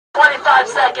25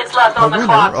 seconds left on the winner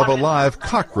clock. of a live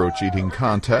cockroach eating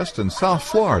contest in South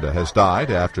Florida has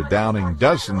died after downing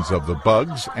dozens of the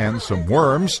bugs and some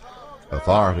worms.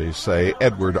 Authorities say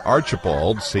Edward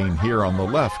Archibald, seen here on the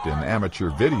left in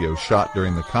amateur video shot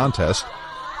during the contest,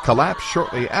 collapsed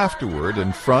shortly afterward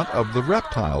in front of the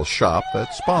reptile shop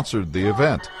that sponsored the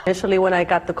event. Initially, when I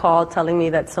got the call telling me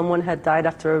that someone had died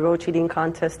after a roach eating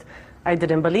contest, I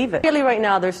didn't believe it. Really, right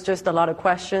now, there's just a lot of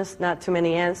questions, not too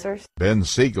many answers. Ben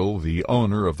Siegel, the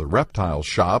owner of the reptile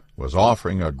shop, was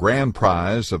offering a grand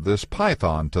prize of this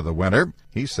python to the winner.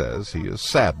 He says he is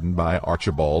saddened by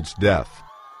Archibald's death.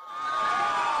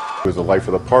 He was the life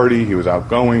of the party. He was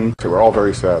outgoing. So we're all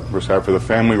very sad. We're sad for the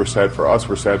family. We're sad for us.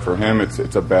 We're sad for him. It's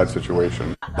a bad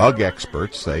situation. Bug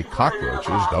experts say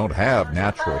cockroaches don't have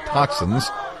natural toxins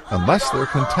unless they're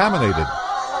contaminated.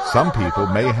 Some people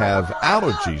may have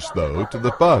allergies, though, to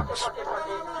the bugs.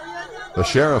 The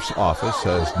sheriff's office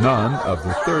says none of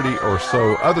the 30 or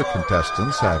so other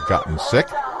contestants have gotten sick.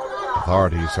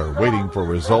 Authorities are waiting for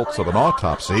results of an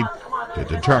autopsy to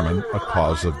determine a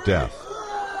cause of death.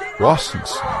 Ross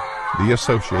Simpson, The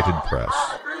Associated Press.